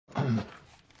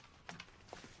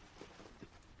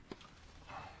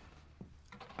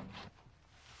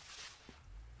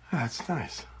That's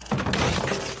nice.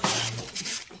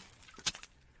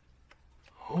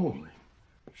 Holy.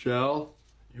 Shel,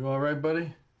 you all right,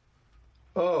 buddy?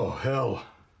 Oh, hell.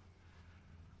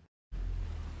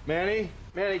 Manny,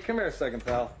 come here a second,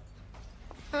 pal.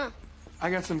 Huh. I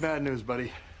got some bad news,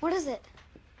 buddy. What is it?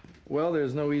 Well,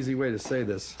 there's no easy way to say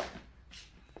this.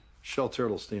 Shel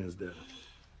Turtlestein is dead.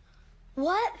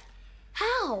 What?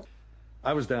 How?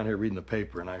 I was down here reading the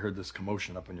paper, and I heard this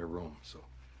commotion up in your room, so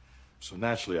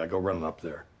naturally I go running up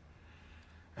there.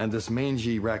 And this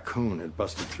mangy raccoon had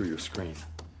busted through your screen.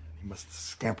 He must have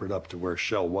scampered up to where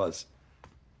Shel was.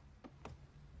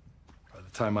 By the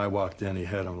time I walked in, he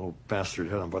had him, little bastard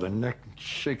had him by the neck,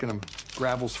 shaking him,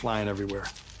 gravel's flying everywhere.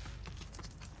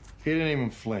 He didn't even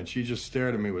flinch. He just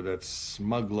stared at me with that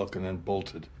smug look and then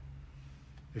bolted.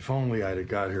 If only I'd have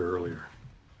got here earlier.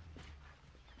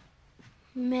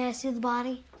 May I see the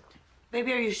body?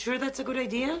 Baby, are you sure that's a good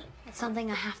idea? It's something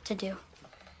I have to do.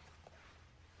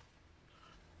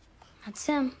 That's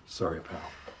him. Sorry, pal.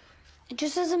 It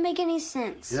just doesn't make any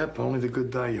sense. Yep, only the good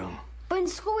die young. But in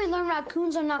school we learn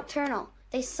raccoons are nocturnal.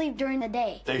 They sleep during the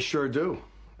day. They sure do.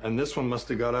 And this one must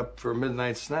have got up for a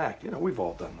midnight snack. You know, we've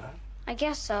all done that. I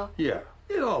guess so. Yeah,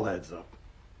 it all adds up.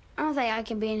 I don't think I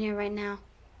can be in here right now.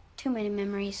 Too many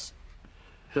memories.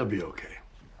 He'll be okay.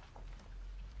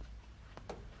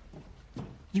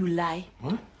 You lie.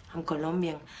 What? I'm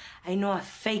Colombian. I know a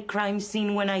fake crime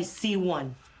scene when I see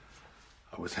one.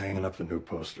 I was hanging up the new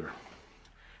poster,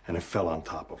 and it fell on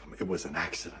top of him. It was an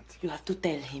accident. You have to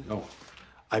tell him. No,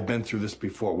 I've been through this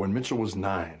before. When Mitchell was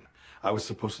 9, I was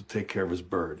supposed to take care of his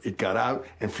bird. It got out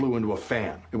and flew into a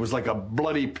fan. It was like a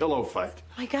bloody pillow fight.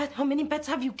 My God, how many pets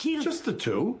have you killed? Just the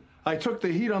 2. I took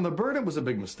the heat on the bird. It was a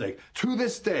big mistake. To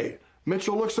this day,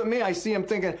 Mitchell looks at me. I see him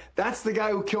thinking, that's the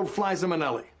guy who killed Fly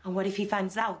Zimonelli. And what if he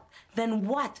finds out? Then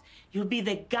what? You'll be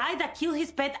the guy that killed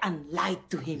his pet and lied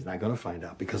to him. He's not going to find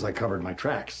out because I covered my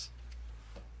tracks.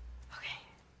 Okay.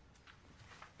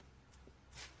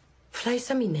 Fly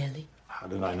Zimonelli. How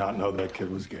did I not know that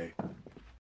kid was gay?